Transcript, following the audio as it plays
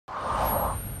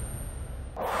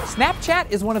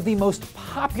Snapchat is one of the most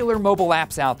popular mobile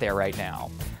apps out there right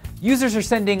now. Users are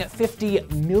sending 50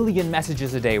 million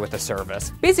messages a day with the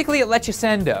service. Basically, it lets you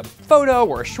send a photo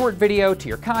or a short video to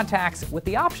your contacts with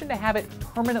the option to have it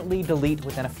permanently delete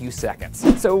within a few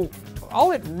seconds. So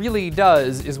all it really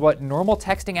does is what normal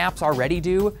texting apps already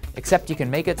do, except you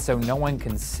can make it so no one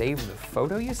can save the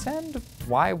photo you send?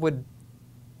 Why would...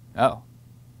 Oh,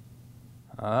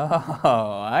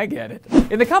 I get it.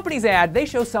 In the company's ad, they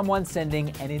show someone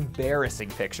sending an embarrassing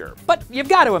picture. But you've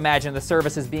got to imagine the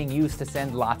service is being used to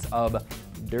send lots of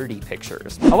dirty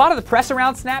pictures. A lot of the press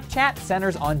around Snapchat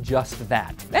centers on just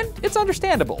that. And it's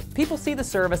understandable. People see the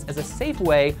service as a safe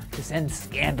way to send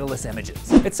scandalous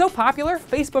images. It's so popular,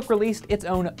 Facebook released its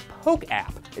own Poke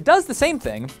app. It does the same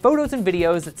thing, photos and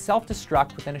videos that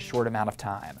self-destruct within a short amount of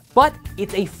time. But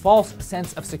it's a false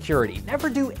sense of security. Never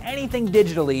do anything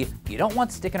digitally you don't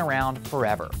want sticking around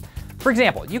forever. For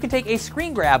example, you can take a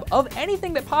screen grab of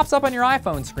anything that pops up on your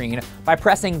iPhone screen by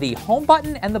pressing the home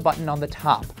button and the button on the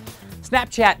top.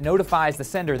 Snapchat notifies the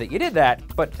sender that you did that,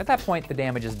 but at that point, the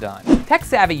damage is done.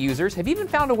 Tech-savvy users have even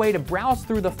found a way to browse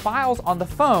through the files on the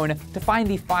phone to find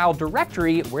the file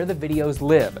directory where the videos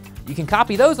live. You can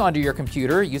copy those onto your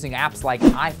computer using apps like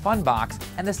iFunbox,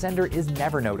 and the sender is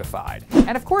never notified.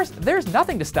 And of course, there's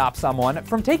nothing to stop someone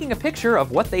from taking a picture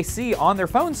of what they see on their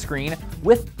phone screen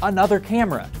with another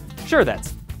camera. Sure,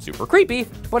 that's super creepy,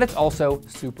 but it's also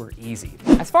super easy.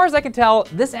 As far as I can tell,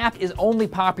 this app is only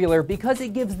popular because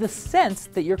it gives the sense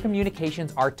that your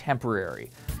communications are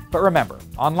temporary. But remember,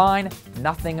 online,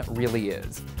 nothing really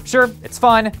is. Sure, it's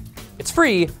fun, it's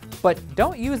free, but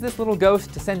don't use this little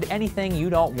ghost to send anything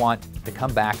you don't want to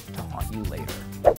come back to haunt you later.